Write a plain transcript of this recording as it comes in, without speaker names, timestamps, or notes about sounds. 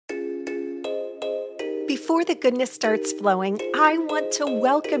Before the goodness starts flowing, I want to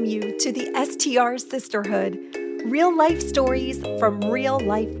welcome you to the STR Sisterhood. Real life stories from real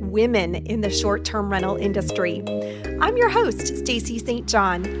life women in the short-term rental industry. I'm your host, Stacy St.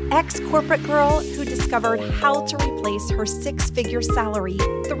 John, ex-corporate girl who discovered how to replace her six-figure salary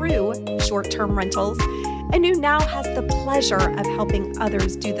through short-term rentals and who now has the pleasure of helping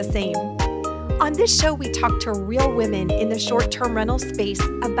others do the same. On this show, we talk to real women in the short-term rental space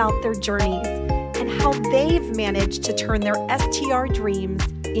about their journeys and how they've managed to turn their STR dreams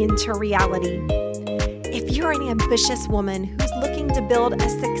into reality. If you're an ambitious woman who's looking to build a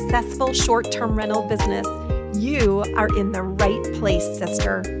successful short-term rental business, you are in the right place,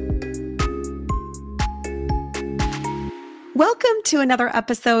 sister. Welcome to another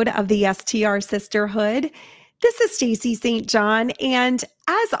episode of the STR Sisterhood. This is Stacy St. John, and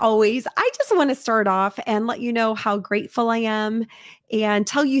as always, I just want to start off and let you know how grateful I am and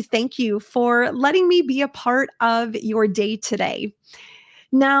tell you thank you for letting me be a part of your day today.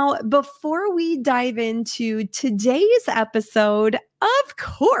 Now, before we dive into today's episode, of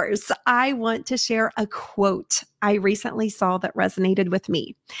course, I want to share a quote I recently saw that resonated with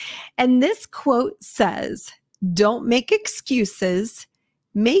me. And this quote says, "Don't make excuses,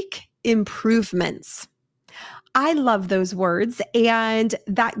 make improvements." I love those words, and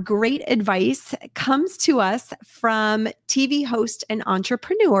that great advice comes to us from TV host and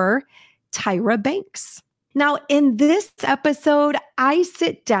entrepreneur Tyra Banks. Now, in this episode, I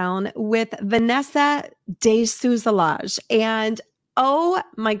sit down with Vanessa de Souza Lage, and oh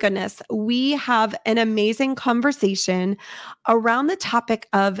my goodness, we have an amazing conversation around the topic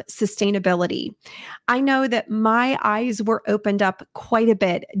of sustainability. I know that my eyes were opened up quite a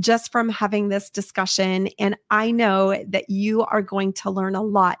bit just from having this discussion, and I know that you are going to learn a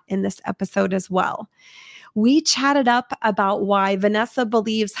lot in this episode as well. We chatted up about why Vanessa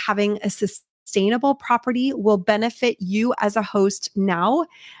believes having a sustainable property will benefit you as a host now,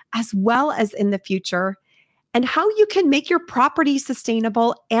 as well as in the future, and how you can make your property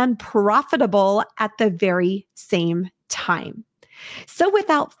sustainable and profitable at the very same time. So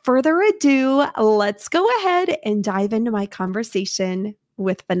without further ado, let's go ahead and dive into my conversation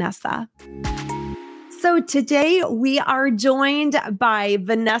with Vanessa. So today we are joined by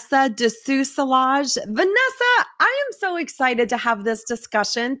Vanessa de Souza Lage. Vanessa, I am so excited to have this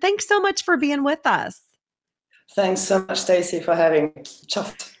discussion. Thanks so much for being with us. Thanks so much, Stacy, for having me.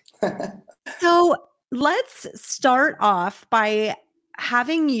 Chuffed. So let's start off by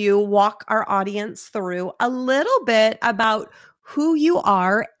having you walk our audience through a little bit about who you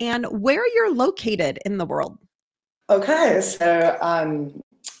are and where you're located in the world. Okay, so I'm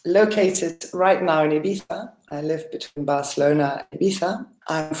located right now in Ibiza. I live between Barcelona and Ibiza.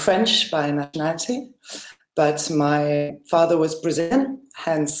 I'm French by nationality, but my father was Brazilian,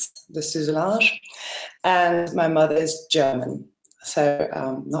 hence the Souza Lage, and my mother is German. So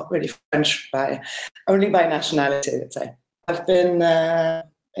not really French only by nationality, I'd say. I've been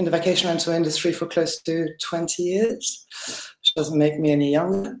in the vacation rental industry for close to 20 years, which doesn't make me any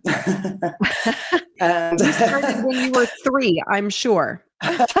younger. And you started when you were 3, I'm sure.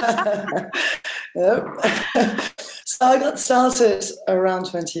 Yep. So I got started around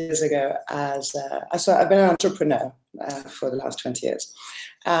 20 years ago so I've been an entrepreneur for the last 20 years.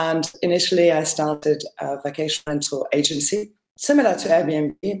 And initially I started a vacation rental agency, similar to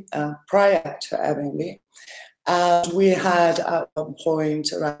Airbnb, prior to Airbnb. We had at one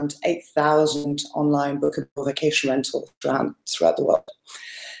point around 8,000 online bookable vacation rentals throughout the world.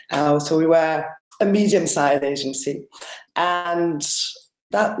 So we were a medium-sized agency. And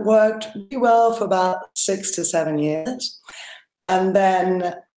that worked really well for about 6 to 7 years. And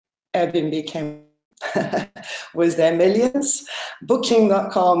then Airbnb came with their millions.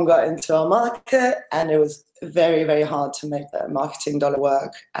 Booking.com got into our market, and it was very, very hard to make the marketing dollar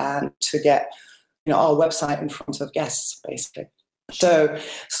work and to get our website in front of guests, basically. So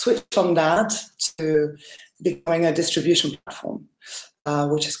switched from that to becoming a distribution platform,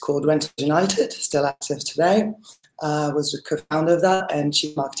 which is called Rentals United, still active today. Was the co-founder of that and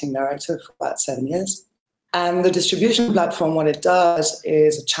chief marketing director for about 7 years. And the distribution platform, what it does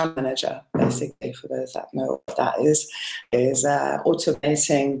is a channel manager, basically, for those that know what that is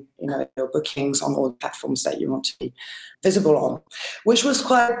automating your bookings on all the platforms that you want to be visible on, which was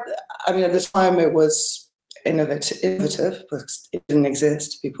at the time it was innovative because it didn't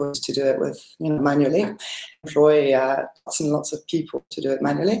exist. People used to do it with manually, employ lots and lots of people to do it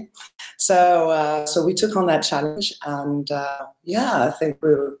manually. So we took on that challenge, and I think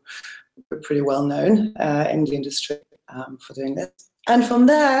we're pretty well known in the industry for doing this. And from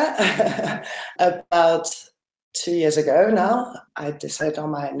there, about 2 years ago now, I decided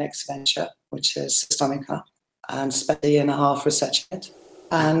on my next venture, which is Systonica, and spent a year and a half researching it.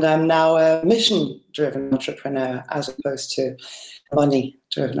 And I'm now a mission-driven entrepreneur as opposed to a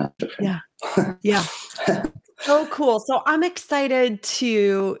money-driven entrepreneur. Yeah. So cool. So I'm excited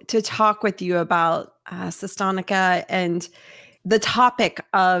to talk with you about Systonica and the topic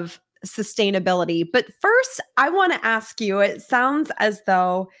of sustainability. But first, I want to ask you, it sounds as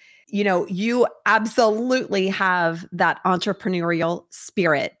though, you absolutely have that entrepreneurial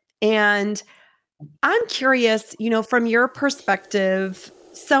spirit. And I'm curious, from your perspective,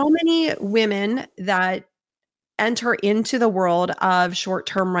 so many women that enter into the world of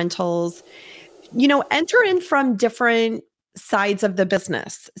short-term rentals, enter in from different sides of the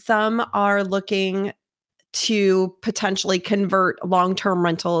business. Some are looking to potentially convert long-term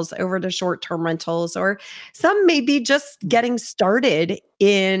rentals over to short-term rentals, or some may be just getting started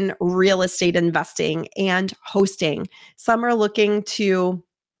in real estate investing and hosting. Some are looking to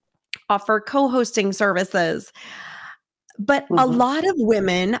offer co-hosting services. But a lot of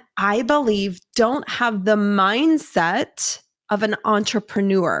women, I believe, don't have the mindset of an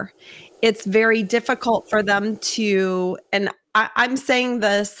entrepreneur. It's very difficult for them to, and I'm saying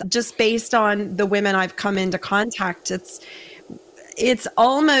this just based on the women I've come into contact. It's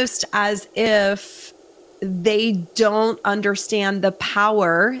almost as if they don't understand the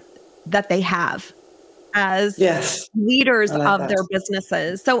power that they have as leaders of their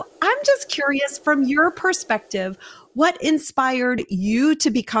businesses. So I'm just curious, from your perspective, what inspired you to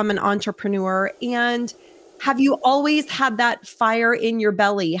become an entrepreneur? And have you always had that fire in your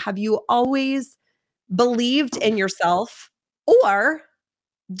belly? Have you always believed in yourself? Or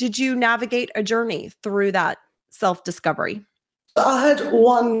did you navigate a journey through that self-discovery? I had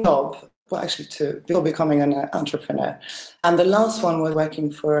one job, well, actually two, before becoming an entrepreneur. And the last one was working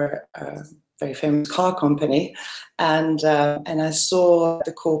for a very famous car company. And I saw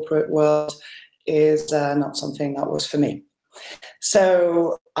the corporate world is not something that was for me.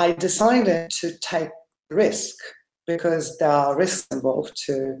 So I decided to take risk, because there are risks involved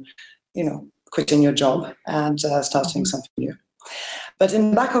to, quitting your job and starting something new. But in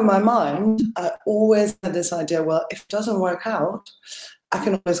the back of my mind, I always had this idea, well, if it doesn't work out, I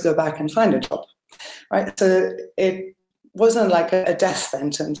can always go back and find a job, right? So it wasn't like a death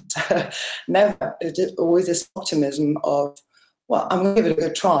sentence, never. It did always this optimism of, well, I'm going to give it a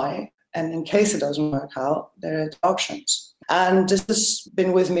good try. And in case it doesn't work out, there are options. And this has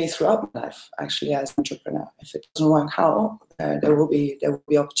been with me throughout my life, actually, as an entrepreneur. If it doesn't work out, there will be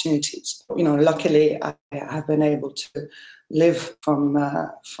opportunities. Luckily, I have been able to live from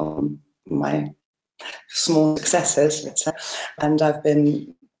my small successes, let's say, and I've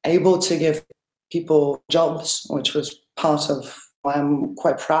been able to give people jobs, which was part of why I'm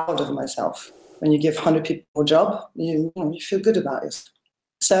quite proud of myself. When you give 100 people a job, you feel good about it.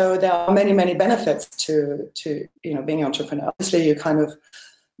 So there are many, many benefits to being an entrepreneur. Obviously, you're kind of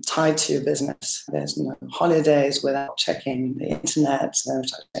tied to your business. There's no holidays without checking the internet, without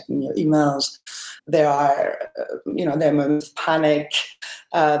checking your emails. There are, there are moments of panic.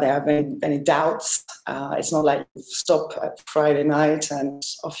 There are many doubts. It's not like you stop at Friday night and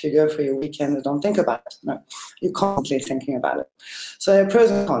off you go for your weekend and don't think about it. No, you're constantly thinking about it. So there are pros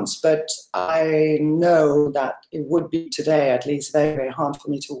and cons, but I know that it would be today at least very, very hard for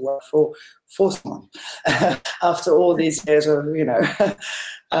me to work for someone after all these years of,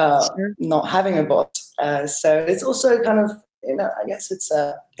 not having a boss. So it's also kind of, I guess it's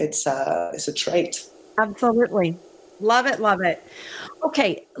a trait. Absolutely. Love it. Love it.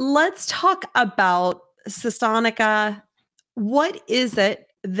 Okay. Let's talk about Systonica. What is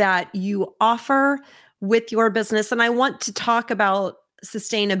it that you offer with your business? And I want to talk about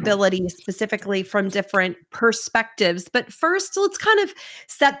sustainability specifically from different perspectives. But first, let's kind of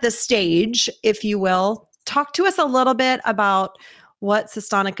set the stage, if you will. Talk to us a little bit about what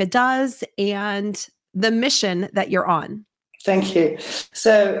Systonica does and the mission that you're on. Thank you.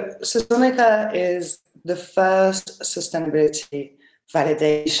 So Systonica is the first sustainability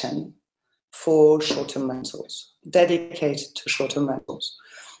validation for short-term rentals, dedicated to short-term rentals.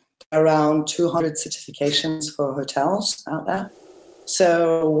 Around 200 certifications for hotels out there.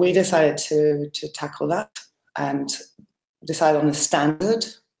 So we decided to tackle that and decide on a standard,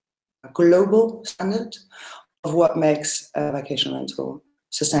 a global standard of what makes a vacation rental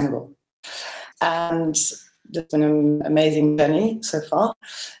sustainable. And it's been an amazing journey so far.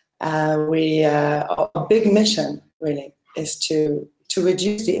 Our big mission really is to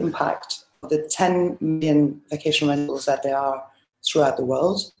reduce the impact of the 10 million vacation rentals that there are throughout the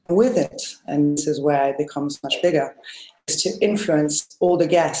world. With it, and this is where it becomes much bigger, is to influence all the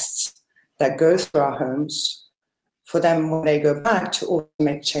guests that go through our homes for them when they go back to also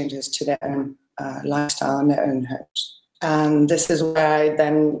make changes to their own lifestyle and their own homes. And this is where it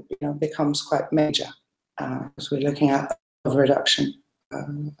then becomes quite major, because we're looking at a reduction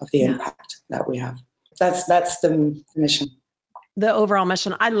of the impact that we have. That's the mission. The overall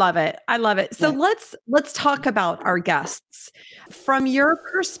mission. I love it. I love it. So let's talk about our guests. From your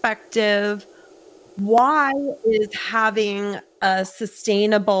perspective, why is having a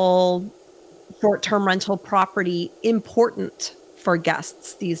sustainable short-term rental property important for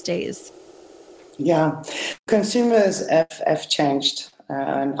guests these days? Yeah, consumers have changed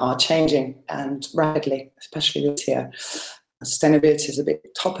and are changing, and rapidly, especially this year. Sustainability is a big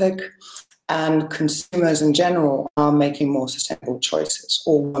topic, and consumers in general are making more sustainable choices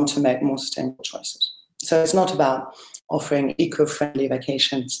or want to make more sustainable choices. So it's not about offering eco-friendly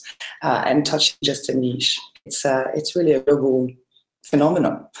vacations and touching just a niche. It's really a global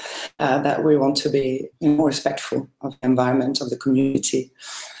phenomenon that we want to be more respectful of the environment, of the community.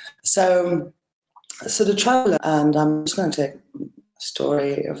 So the traveler, and I'm just going to take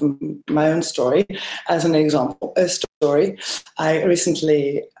story of my own story as an example. A story. I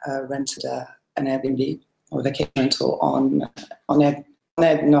recently rented an Airbnb or vacation rental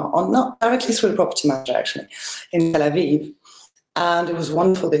not directly through the property manager, actually, in Tel Aviv, and it was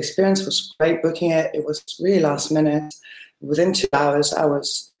wonderful. The experience was great. Booking it, it was really last minute. Within 2 hours, I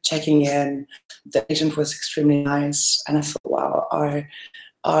was checking in. The agent was extremely nice, and I thought, wow,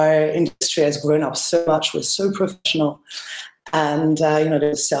 our industry has grown up so much. We're so professional. And, there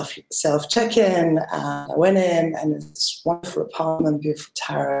was self check-in, and I went in, and it's this wonderful apartment, beautiful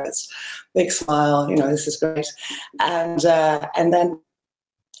terrace, big smile, this is great. And then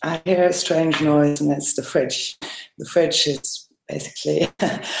I hear a strange noise, and it's the fridge. The fridge is basically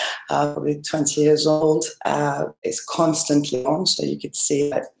probably 20 years old. It's constantly on, so you could see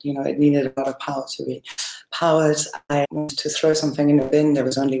that, it needed a lot of power to be powered. I wanted to throw something in the bin. There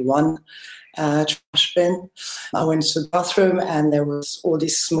was only one trash bin. I went to the bathroom, and there was all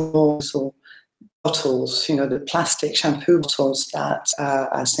these small bottles, the plastic shampoo bottles that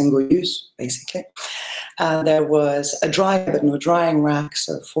are single use, basically. There was a dryer, but no drying rack,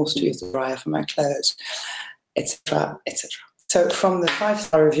 so forced to use the dryer for my clothes, etc., etc. So from the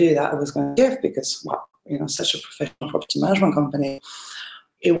 5-star review that I was going to give, because such a professional property management company,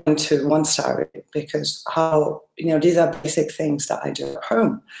 it went to 1-star because these are basic things that I do at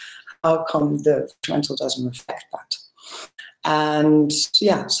home. How come the rental doesn't reflect that? And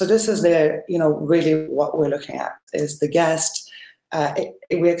so this is really what we're looking at is the guest.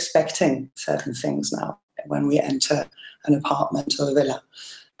 We're expecting certain things now when we enter an apartment or a villa.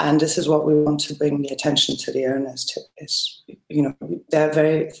 And this is what we want to bring the attention to the owners to is, there are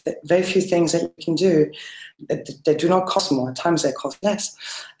very, very few things that you can do that do not cost more. At times they cost less.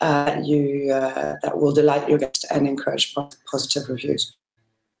 That will delight your guests and encourage positive reviews.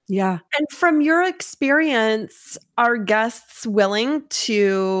 Yeah. And from your experience, are guests willing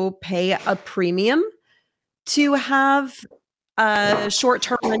to pay a premium to have a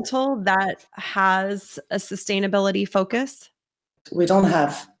short-term rental that has a sustainability focus? We don't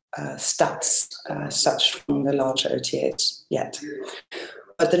have stats such from the large OTAs yet.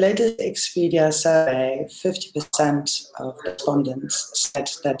 But the latest Expedia survey, 50% of respondents said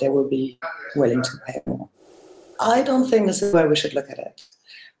that they will be willing to pay more. I don't think this is where we should look at it.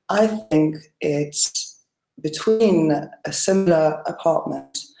 I think it's between a similar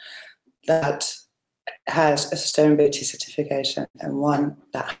apartment that has a sustainability certification and one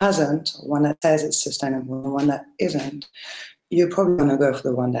that hasn't, or one that says it's sustainable and one that isn't. You're probably going to go for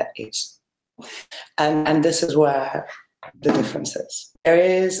the one that is. And this is where the difference is. There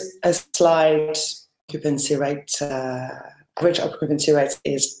is a slight occupancy rate, average occupancy rate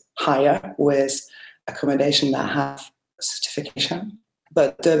is higher with accommodation that have certification.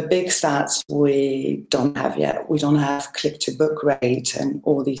 But the big stats we don't have yet. We don't have click-to-book rate and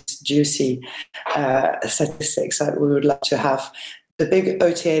all these juicy statistics that we would love to have. The big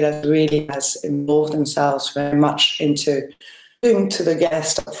OTA that really has involved themselves very much into doing to the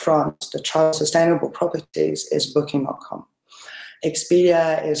guest up front the travel sustainable properties is Booking.com.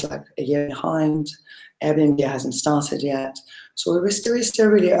 Expedia is like a year behind. Airbnb hasn't started yet. So we're still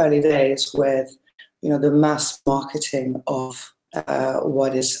really early days with the mass marketing of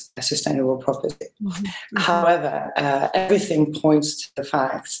what is a sustainable property. Mm-hmm. However, everything points to the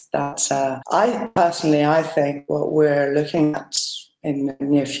fact that I think what we're looking at in the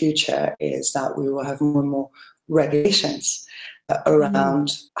near future is that we will have more and more regulations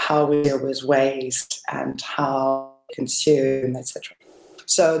around how we deal with waste and how we consume, etc.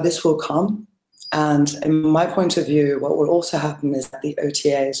 So this will come. And in my point of view, what will also happen is that the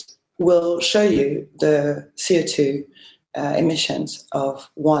OTAs will show you the CO2 emissions of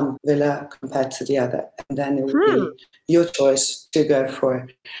one villa compared to the other. And then it will be your choice to go for,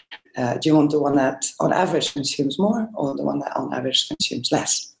 do you want the one that on average consumes more or the one that on average consumes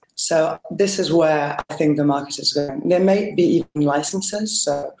less? So this is where I think the market is going. There may be even licenses,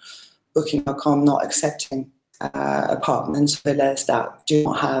 so Booking.com not accepting apartments, villas that do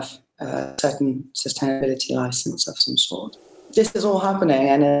not have a certain sustainability license of some sort. This is all happening,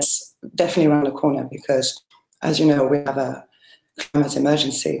 and it's definitely around the corner because, as you know, we have a climate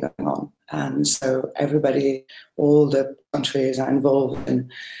emergency going on. And so everybody, all the countries are involved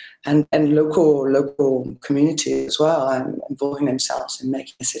and local communities as well, and involving themselves in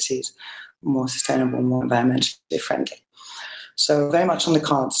making cities more sustainable, more environmentally friendly. So very much on the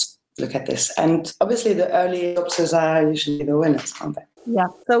cards, look at this. And obviously the early adopters are usually the winners, aren't they? Yeah,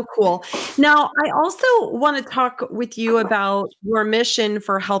 so cool. Now, I also want to talk with you about your mission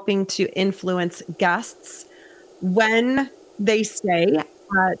for helping to influence guests when they stay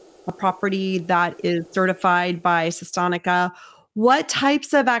at a property that is certified by Sustanica. What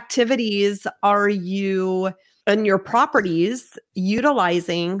types of activities are you and your properties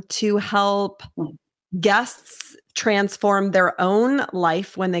utilizing to help guests transform their own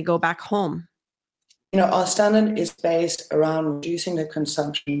life when they go back home? Our standard is based around reducing the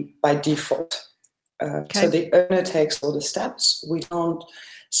consumption by default. So the owner takes all the steps. We don't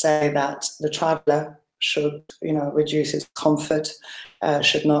say that the traveler should, reduce his comfort,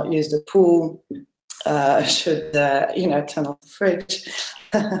 should not use the pool, should, turn off the fridge.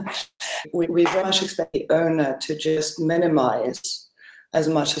 we very much expect the owner to just minimize as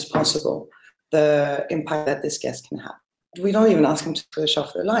much as possible the impact that this guest can have. We don't even ask them to switch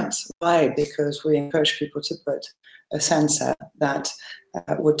off the lights. Why? Because we encourage people to put a sensor that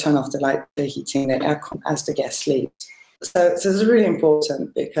would turn off the light, the heating, the aircon as the guest leaves. So this is really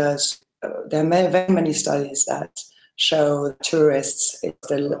important because there are very many studies that show tourists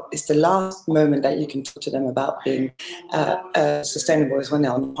it's the last moment that you can talk to them about being sustainable is when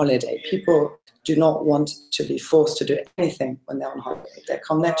they're on holiday. People do not want to be forced to do anything when they're on holiday. They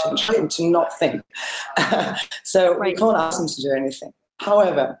come there to enjoy and to not think. So we can't ask them to do anything.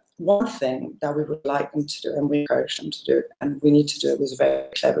 However, one thing that we would like them to do, and we encourage them to do, and we need to do it with very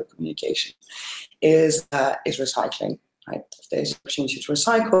clever communication, is recycling. Right? If there's an opportunity to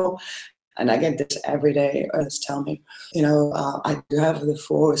recycle, and I get this every day, others tell me, I do have the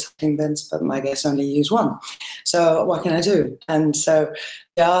 4 recycling bins, but my guests only use 1. So what can I do? And so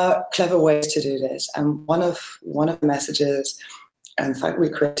there are clever ways to do this. And one of the messages, in fact, we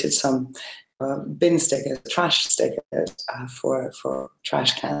created some bin stickers, trash stickers for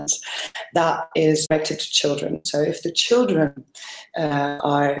trash cans that is directed to children. So if the children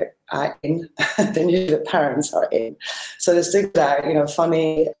are in, then usually the parents are in. So the stickers are,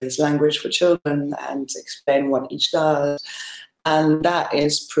 funny, there's language for children and explain what each does. And that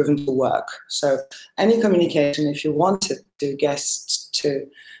is proven to work. So any communication, if you wanted the guests to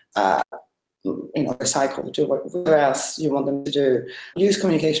recycle, do whatever else you want them to do. Use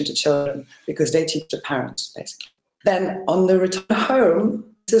communication to children because they teach the parents, basically. Then on the return home,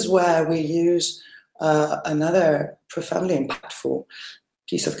 this is where we use another profoundly impactful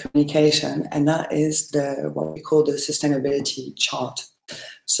piece of communication, and that is what we call the sustainability chart.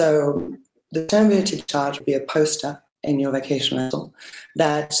 So the sustainability chart would be a poster in your vacation rental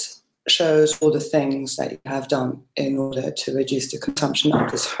that shows all the things that you have done in order to reduce the consumption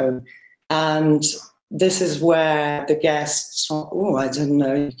of this home. And this is where the guests, I didn't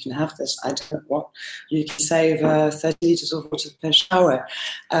know you can have this. I don't know what. You can save 30 liters of water per shower.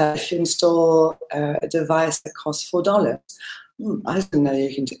 If you install a device that costs $4, I didn't know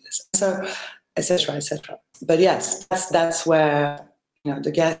you can do this. So, et cetera, et cetera. But yes, that's where,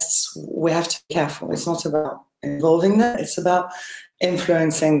 the guests, we have to be careful. It's not about involving them. It's about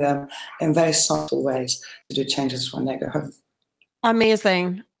influencing them in very subtle ways to do changes when they go home.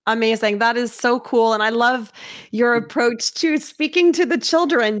 Amazing. That is so cool. And I love your approach to speaking to the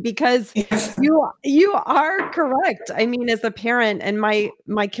children because you are correct. I mean, as a parent, and my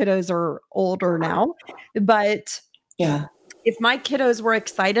kiddos are older now, but if my kiddos were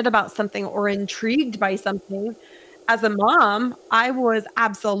excited about something or intrigued by something, as a mom, I was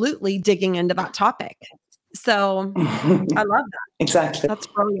absolutely digging into that topic. So I love that. Exactly. That's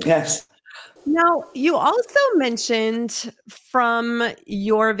brilliant. Yes. Now, you also mentioned from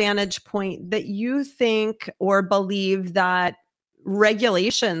your vantage point that you think or believe that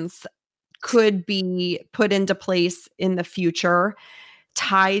regulations could be put into place in the future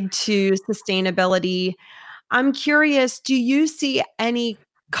tied to sustainability. I'm curious, do you see any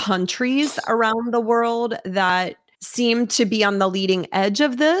countries around the world that seem to be on the leading edge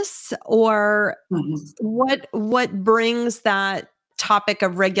of this, or what brings that topic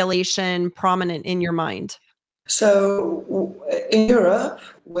of regulation prominent in your mind? So in Europe,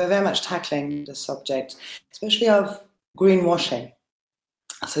 we're very much tackling the subject, especially of greenwashing.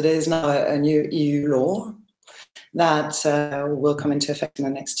 So there is now a new EU law that will come into effect in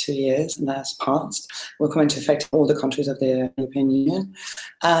the next 2 years, and that's passed. Will come into effect in all the countries of the European Union,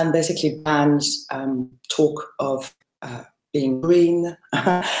 and basically bans talk of being green,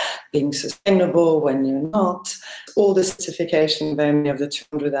 being sustainable when you're not. All the certification, many of the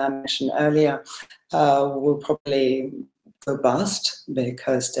 200 I mentioned earlier, will probably go bust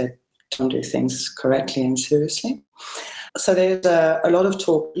because they don't do things correctly and seriously. So there's a lot of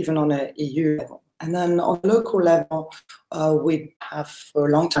talk even on an EU level. And then on a local level, we have for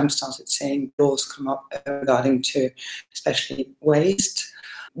a long time started seeing laws come up regarding to especially waste,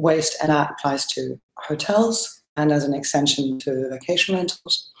 and that applies to hotels and as an extension to vacation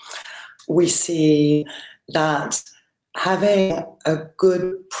rentals. We see that having a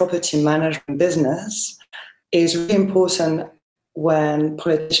good property management business is really important when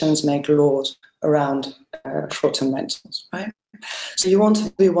politicians make laws around short-term rentals, right? So you want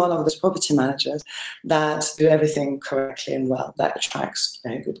to be one of those property managers that do everything correctly and well, that attracts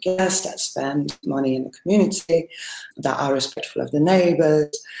very good guests, that spend money in the community, that are respectful of the neighbors.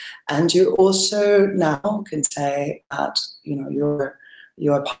 And you also now can say that, you know,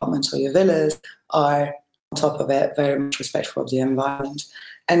 your apartments or your villas are on top of it very much respectful of the environment,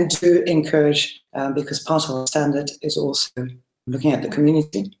 and do encourage, because part of our standard is also looking at the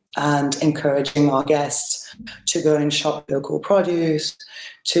community and encouraging our guests to go and shop local produce,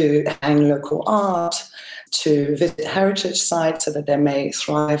 to hang local art, to visit heritage sites so that they may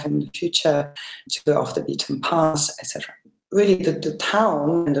thrive in the future, to go off the beaten path, etc. Really, the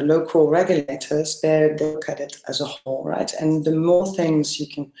town and the local regulators, they look at it as a whole, right? And the more things you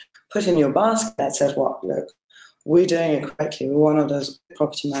can put in your basket that says, well, look, we're doing it correctly, we're one of those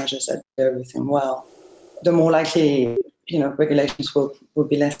property managers that do everything well, the more likely, you know, regulations will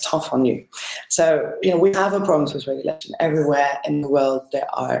be less tough on you. So, you know, we have a problem with regulation. Everywhere in the world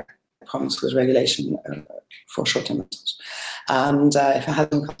there are problems with regulation for short-term rentals. And if it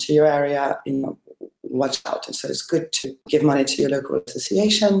hasn't come to your area, you know, watch out. And so it's good to give money to your local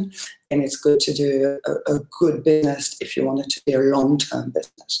association, and it's good to do a good business if you want it to be a long-term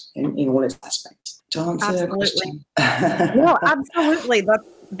business in all its aspects. To answer your question. No, absolutely.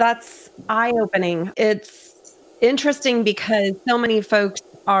 That's eye-opening. It's interesting because so many folks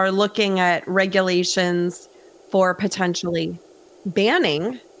are looking at regulations for potentially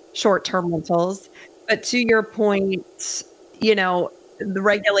banning short-term rentals. But to your point, you know, the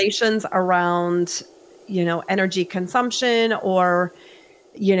regulations around, you know, energy consumption or,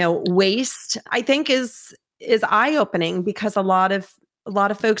 you know, waste, I think is eye-opening because a lot of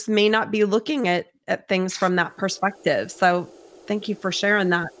folks may not be looking at things from that perspective. So thank you for sharing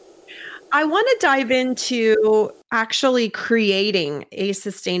that. I want to dive into actually creating a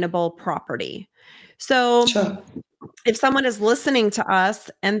sustainable property. So Sure. if someone is listening to us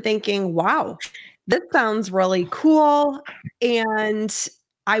and thinking, wow, this sounds really cool, and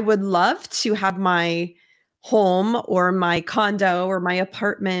I would love to have my home or my condo or my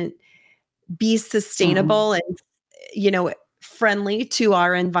apartment be sustainable and, you know, friendly to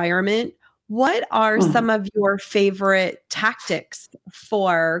our environment, what are some of your favorite tactics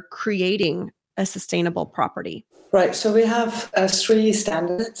for creating a sustainable property? Right. So we have 3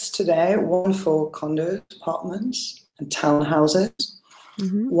 standards today: one for condos, apartments, and townhouses,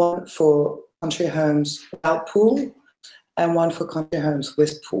 one for country homes without pool, and one for country homes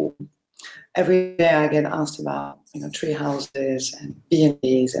with pool. Every day I get asked about, you know, tree houses and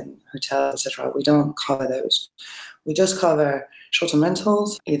B&Bs and hotels, etc. We don't cover those. We just cover short-term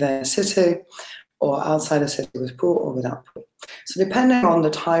rentals, either in a city or outside a city with pool or without pool. So depending on the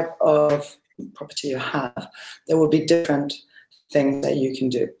type of property you have, there will be different things that you can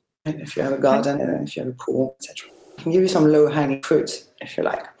do. Right? If you have a garden and if you have a pool, etc. I can give you some low-hanging fruit, if you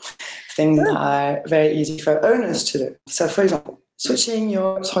like. Things that are very easy for owners to do. So for example, switching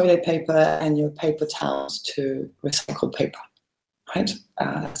your toilet paper and your paper towels to recycled paper, right?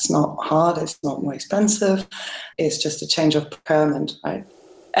 It's not hard, it's not more expensive, it's just a change of procurement, right?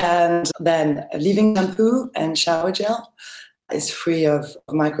 And then leave-in shampoo and shower gel is free of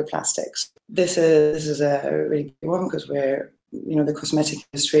microplastics. This is a really big one because we're, you know, the cosmetic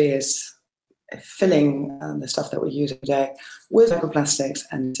industry is filling the stuff that we use today with microplastics,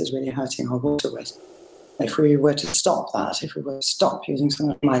 and this is really hurting our waterways. If we were to stop that, if we were to stop using some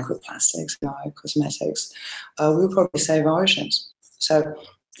of the microplastics in our cosmetics, we would probably save our oceans. So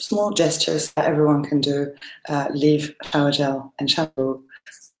small gestures that everyone can do. Leave shower gel and shampoo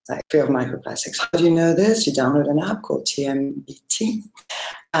like free of microplastics. How do you know this? You download an app called TMBT,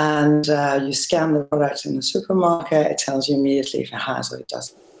 and you scan the product in the supermarket. It tells you immediately if it has or it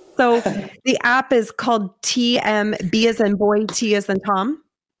doesn't. So the app is called TMB as in boy, T as in Tom.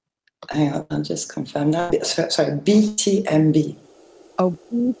 Hang on, I'll just confirm that. Sorry, BTMB. Oh,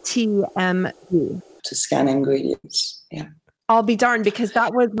 BTMB. To scan ingredients. Yeah. I'll be darned, because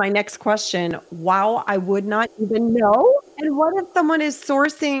that was my next question. Wow, I would not even know. And what if someone is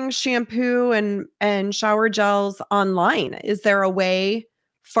sourcing shampoo and shower gels online? Is there a way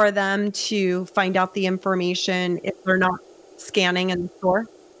for them to find out the information if they're not scanning in the store?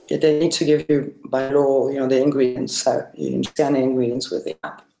 Yeah, they need to give you, by law, the ingredients. So you can scan the ingredients with the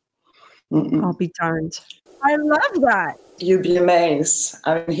app. Mm-mm. I'll be darned. I love that. You'd be amazed.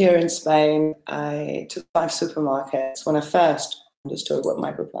 I'm here in Spain. I took 5 supermarkets when I first understood what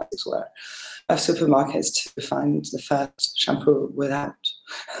microplastics were. 5 supermarkets to find the first shampoo without.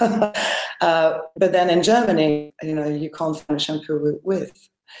 But then in Germany, you can't find a shampoo with.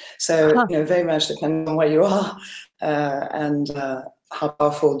 So, very much depending on where you are and how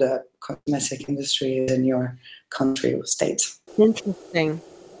powerful the cosmetic industry is in your country or state. Interesting.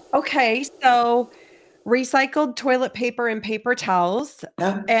 Okay, so recycled toilet paper and paper towels.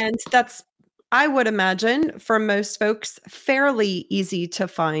 Yeah. And that's, I would imagine, for most folks, fairly easy to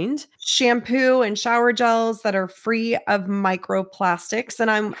find. Shampoo and shower gels that are free of microplastics. And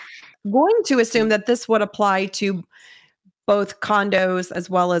I'm going to assume that this would apply to both condos as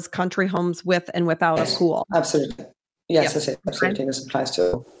well as country homes with and without a pool. Absolutely. Yes, that's it. Absolutely. This applies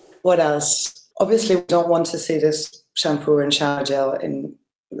to all. What else? Obviously, we don't want to see this shampoo and shower gel in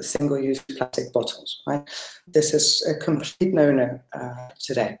single-use plastic bottles, right? This is a complete no-no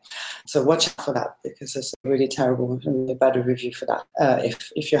today. So watch out for that, because it's a really terrible and really bad review for that,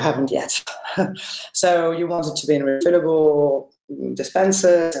 if you haven't yet. So you want it to be in refillable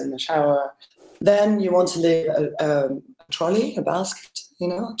dispensers in the shower. Then you want to leave a trolley, a basket,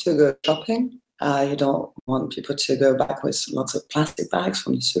 to go shopping. You don't want people to go back with lots of plastic bags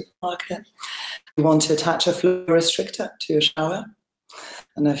from the supermarket. You want to attach a flow restrictor to your shower.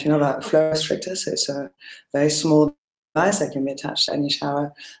 I don't know if you know about flow restrictors. It's a very small device that can be attached to any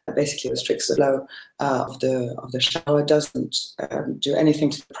shower. That basically restricts the flow of the shower. It doesn't do anything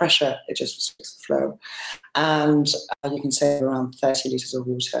to the pressure. It just restricts the flow. And you can save around 30 liters of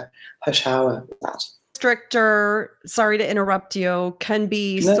water per shower with that. Restrictor, sorry to interrupt you, can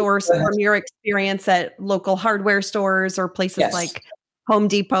be sourced from your experience at local hardware stores or places like Home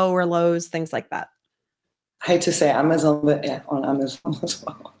Depot or Lowe's, things like that. I hate to say Amazon, but yeah, on Amazon as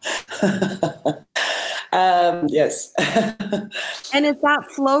well. Yes. And is that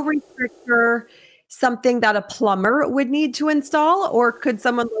flow restrictor something that a plumber would need to install, or could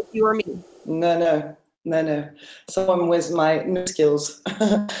someone like you or me? No. Someone with my new skills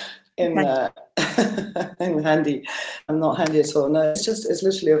in handy. I'm not handy at all. No, it's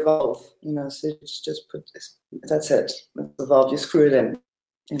literally a valve, so you just put this, that's it. It's a valve, you screw it in.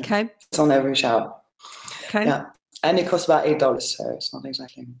 Okay. It's on every shower. Okay. Yeah. And it costs about $8, so it's not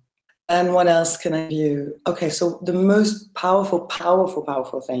exactly. And what else can I do? Okay, so the most powerful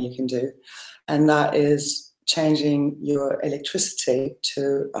thing you can do, and that is changing your electricity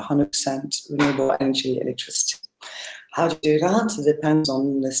to 100% renewable energy electricity. How do you do that? It depends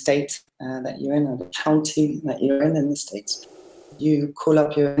on the state that you're in, or the county that you're in the States. You call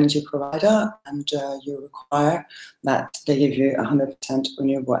up your energy provider and you require that they give you 100%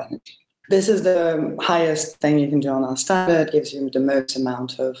 renewable energy. This is the highest thing you can do on our standard. It gives you the most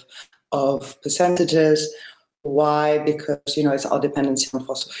amount of percentages. Why? Because it's our dependency on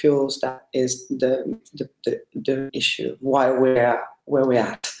fossil fuels that is the issue. Why we're where we're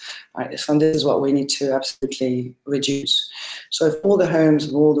at. Right? So this is what we need to absolutely reduce. So if all the homes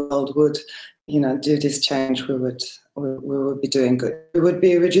of all the world would, do this change, we would be doing good. We would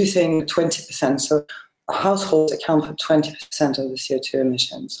be reducing 20%. So households account for 20% of the CO2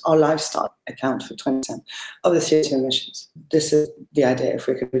 emissions. Our lifestyle account for 20% of the CO2 emissions. This is the idea. If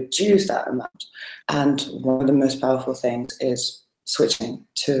we could reduce that amount, and one of the most powerful things is switching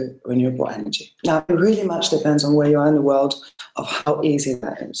to renewable energy. Now, it really much depends on where you are in the world of how easy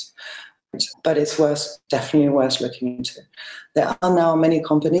that is. But it's definitely worth looking into. There are now many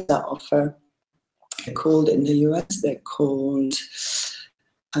companies that offer, they're called in the US, they're called,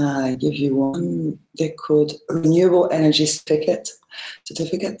 I give you one, they're called renewable energy certificates.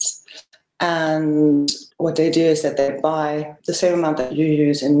 And what they do is that they buy the same amount that you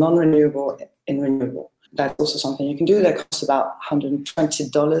use in non-renewable in renewable. That's also something you can do. That costs about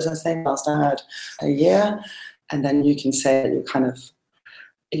 $120, I think, last I heard, a year. And then you can say that you're kind of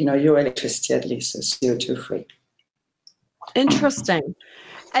your electricity at least is CO2 free. Interesting.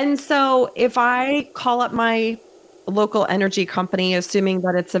 And so if I call up my local energy company, assuming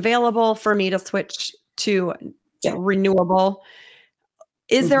that it's available for me to switch to renewable,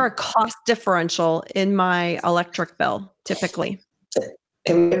 is there a cost differential in my electric bill typically?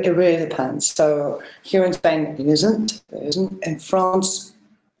 It really depends. So here in Spain, there isn't. In France,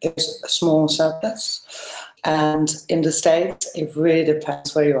 there's a small surplus. And in the States, it really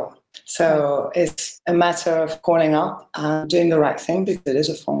depends where you are. So it's a matter of calling up and doing the right thing, because it is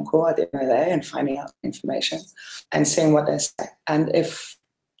a phone call at the end of the day, and finding out information and seeing what they say. And if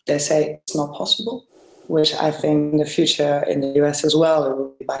they say it's not possible, which I think in the future in the US as well, it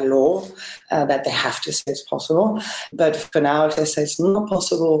will be by law that they have to say it's possible. But for now, if they say it's not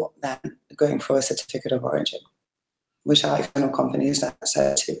possible, then going for a certificate of origin, which are external companies that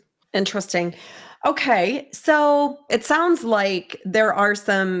say too. Interesting. Okay, so it sounds like there are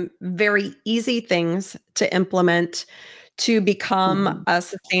some very easy things to implement to become a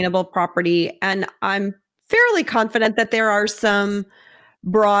sustainable property. And I'm fairly confident that there are some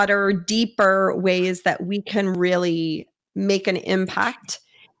broader, deeper ways that we can really make an impact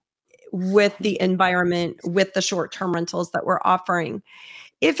with the environment, with the short-term rentals that we're offering.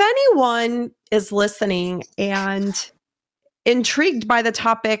 If anyone is listening and intrigued by the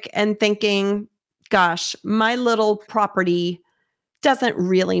topic and thinking, gosh, my little property doesn't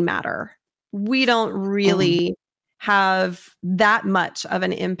really matter. We don't really have that much of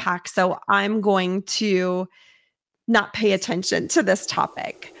an impact. So I'm going to not pay attention to this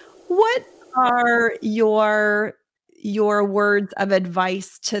topic. What are your words of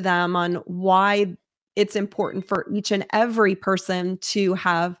advice to them on why it's important for each and every person to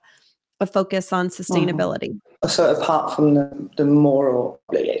have a focus on sustainability? So apart from the moral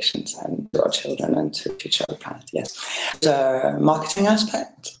obligations and to our children and to future the planet, yes. The marketing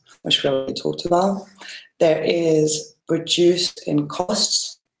aspect, which we already talked about, there is reduced in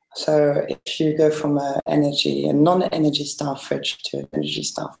costs. So if you go from a non-energy starved fridge to an energy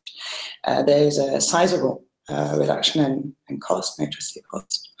starved, there is a sizable reduction in cost, electricity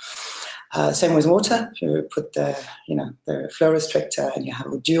cost. Same with water. If you put the flow restrictor and you have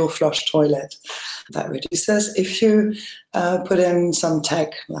a dual flush toilet, that reduces. If you put in some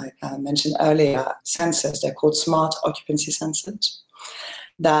tech, like I mentioned earlier, sensors, they're called smart occupancy sensors,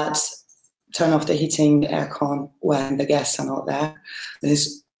 that turn off the heating, aircon when the guests are not there.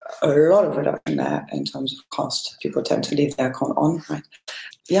 There's a lot of reduction there in terms of cost. People tend to leave the aircon on, right?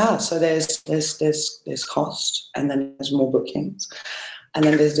 Yeah, so there's cost, and then there's more bookings. And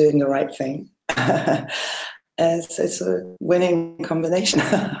then there's doing the right thing. It's a winning combination,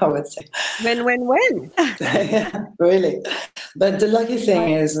 I would say. Win, win, win. Yeah, really. But the lucky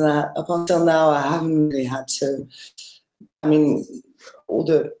thing is that up until now, I haven't really had to. I mean, all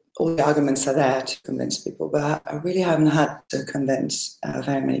the arguments are there to convince people, but I really haven't had to convince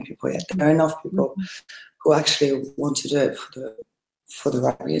very many people yet. There are enough people who actually want to do it for the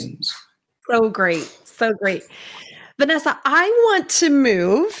right reasons. So great. So great. Vanessa, I want to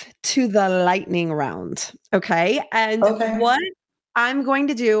move to the lightning round. Okay. And what I'm going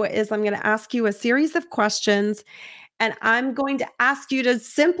to do is I'm going to ask you a series of questions, and I'm going to ask you to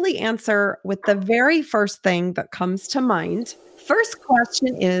simply answer with the very first thing that comes to mind. First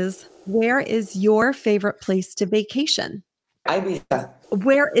question is, where is your favorite place to vacation? Ibiza.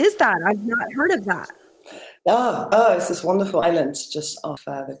 Where is that? I've not heard of that. Oh, it's this wonderful island just off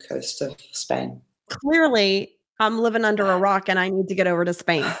the coast of Spain. Clearly, I'm living under a rock and I need to get over to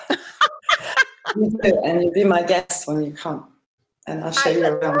Spain. You do, and you'll be my guest when you come, and I'll show you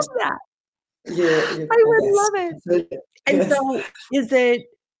around. Love that. I would love it. And yes. So is it,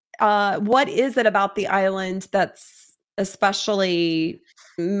 what is it about the island that's especially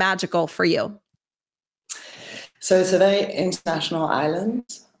magical for you? So it's a very international island.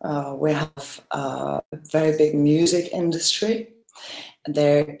 We have a very big music industry.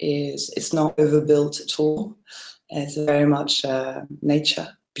 It's not overbuilt at all. It's very much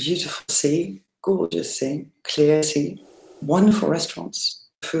nature, beautiful sea, gorgeous sea, clear sea, wonderful restaurants.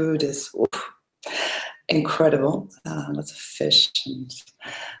 Food is incredible. Lots of fish,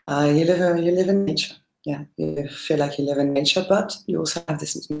 and you live in nature. Yeah, you feel like you live in nature, but you also have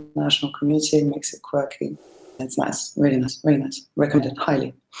this international community. It makes it quirky. It's nice, really nice, very nice. Recommend it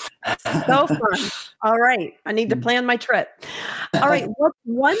highly. So fun. All right, I need to plan my trip. All right, what's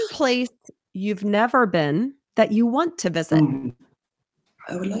one place you've never been that you want to visit?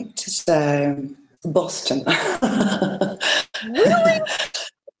 I would like to say Boston. Really?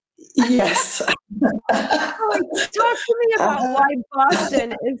 Yes. Talk to me about why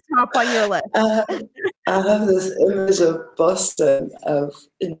Boston is top on your list. I have this image of Boston of,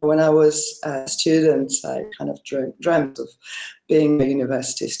 when I was a student, I kind of dreamt of being a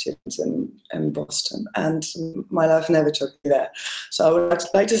university student in Boston, and my life never took me there. So I would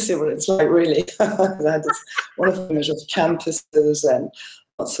like to see what it's like, really. I had this wonderful image of campuses and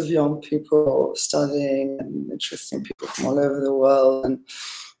lots of young people studying and interesting people from all over the world and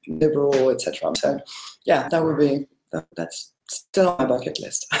liberal, etc. So yeah, that's still on my bucket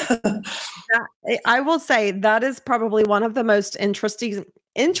list. I will say that is probably one of the most interesting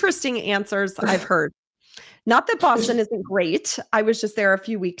answers I've heard. Not that Boston isn't great. I was just there a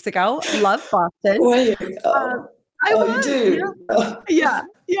few weeks ago. Love Boston. Wait, I was, you do? Yeah.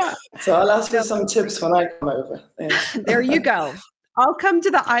 So I'll ask for some tips when I come over. Yeah. There you go. I'll come to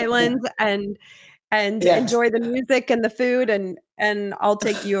the island and enjoy the music and the food, and I'll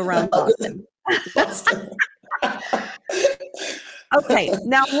take you around Boston. Okay.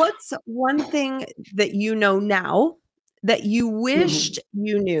 Now, what's one thing that you know now that you wished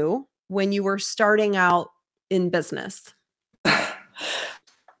you knew when you were starting out in business?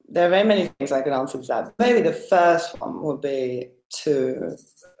 There are very many things I could answer to that. Maybe the first one would be to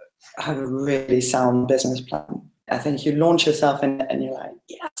have a really sound business plan. I think you launch yourself in and you're like,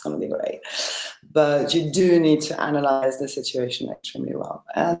 yeah, it's going to be great. But you do need to analyze the situation extremely well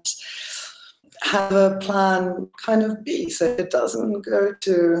and have a plan kind of B, so it doesn't go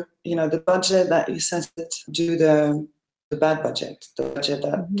to, the budget that you set it, do the bad budget, the budget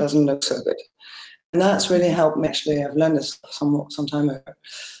that doesn't look so good. And that's really helped me. Actually, I've learned this some time ago.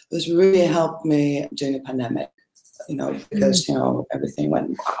 It's really helped me during the pandemic, because, everything went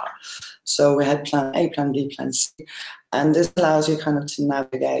wow. So we had plan A, plan B, plan C. And this allows you kind of to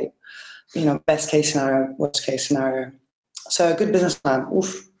navigate, best case scenario, worst case scenario. So a good business plan,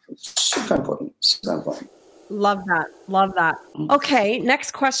 super important, super important. Love that. Okay,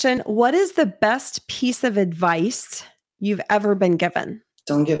 next question. What is the best piece of advice you've ever been given?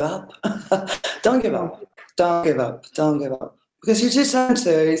 Don't give up. Don't give up. Don't give up. Don't give up. Because you just tend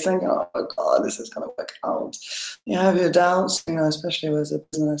to, you think, oh my God, this is going to work out. You have your doubts, especially with a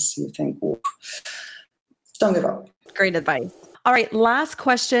business, you think, don't give up. Great advice. All right, last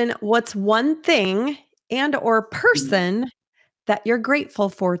question. What's one thing and or person that you're grateful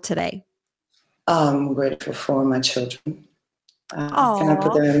for today? I'm grateful for my children. Can I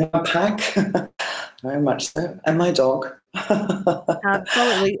put them in one pack? Very much so. And my dog.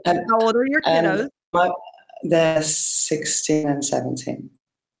 Absolutely. How old are your kiddos? They're 16 and 17.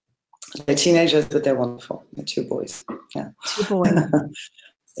 They're teenagers, but they're wonderful. They're two boys. Yeah. Two boys.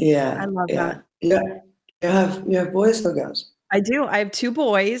 Yeah. I love that. Yeah. You have boys or girls? I do. I have two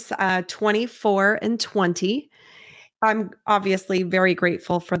boys, 24 and 20. I'm obviously very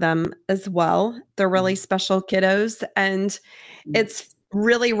grateful for them as well. They're really special kiddos, and it's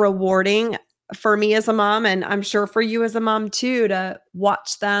really rewarding for me as a mom, and I'm sure for you as a mom too, to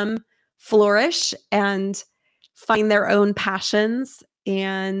watch them flourish and find their own passions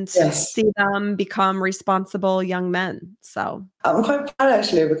and see them become responsible young men. So I'm quite proud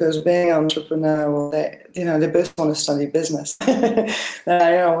actually, because being an entrepreneur, they both want to study business. I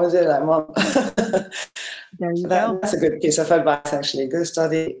want to do that, Mom. There you go. That's a good piece of advice, actually. Go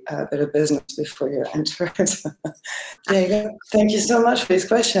study a bit of business before you enter it. There you go. Thank you so much for these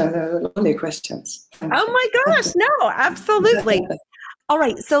questions. They're lovely questions. Oh my gosh. No, absolutely. All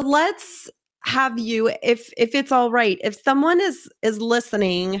right. So let's have you, if it's all right, if someone is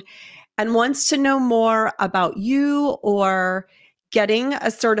listening and wants to know more about you or getting a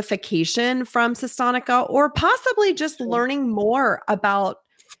certification from Systonica, or possibly just learning more about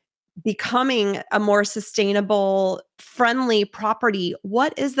becoming a more sustainable, friendly property,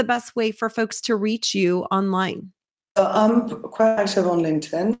 what is the best way for folks to reach you online? I'm quite active on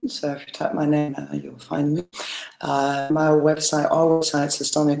LinkedIn, so if you type my name, you'll find me. My website, our website,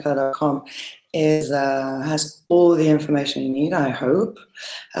 systonica.com, has all the information you need, I hope.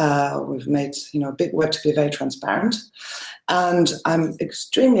 We've made big work to be very transparent. And I'm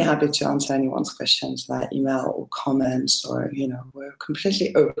extremely happy to answer anyone's questions via email or comments, or, we're a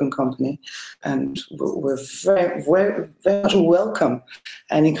completely open company, and we're very, very, very much welcome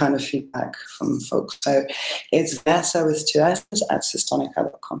any kind of feedback from folks. So it's Vanessa with 2 S's at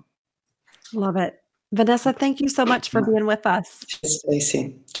systonica.com. Love it. Vanessa, thank you so much for being with us. Cheers,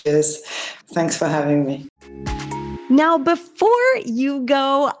 Stacey. Cheers. Thanks for having me. Now, before you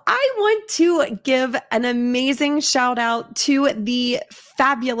go, I want to give an amazing shout out to the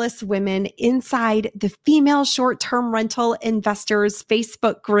fabulous women inside the Female Short-Term Rental Investors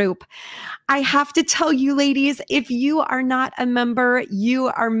Facebook group. I have to tell you, ladies, if you are not a member, you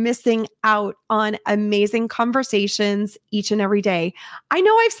are missing out on amazing conversations each and every day. I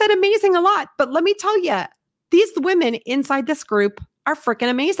know I've said amazing a lot, but let me tell you, these women inside this group are freaking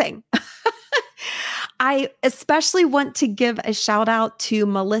amazing. I especially want to give a shout out to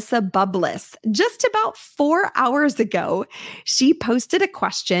Melissa Bublis. Just about 4 hours ago, she posted a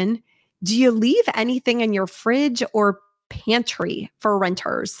question. Do you leave anything in your fridge or pantry for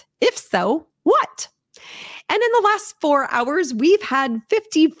renters? If so, what? And in the last 4 hours, we've had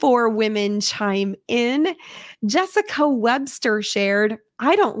 54 women chime in. Jessica Webster shared,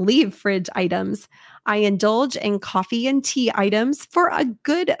 I don't leave fridge items. I indulge in coffee and tea items for a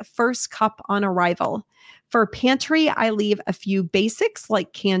good first cup on arrival. For pantry, I leave a few basics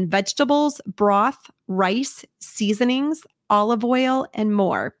like canned vegetables, broth, rice, seasonings, olive oil, and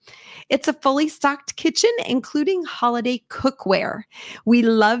more. It's a fully stocked kitchen, including holiday cookware. We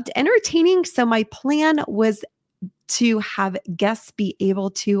loved entertaining, so my plan was to have guests be able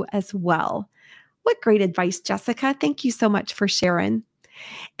to as well. What great advice, Jessica. Thank you so much for sharing.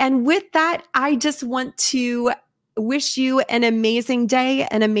 And with that, I just want to wish you an amazing day,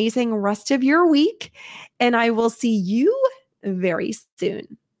 an amazing rest of your week, and I will see you very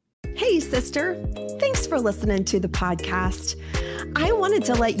soon. Hey, sister. Thanks for listening to the podcast. I wanted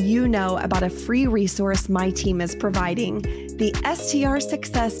to let you know about a free resource my team is providing, the STR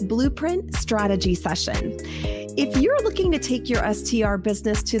Success Blueprint Strategy Session. If you're looking to take your STR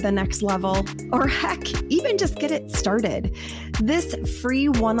business to the next level, or heck, even just get it started, this free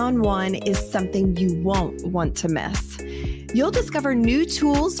one-on-one is something you won't want to miss. You'll discover new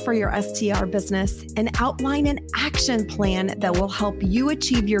tools for your STR business and outline an action plan that will help you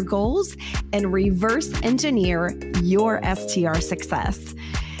achieve your goals and reverse engineer your STR success.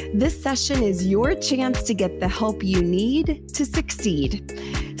 This session is your chance to get the help you need to succeed.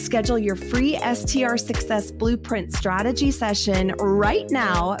 Schedule your free STR Success Blueprint Strategy session right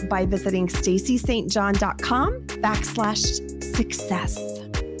now by visiting stacystjohn.com/success.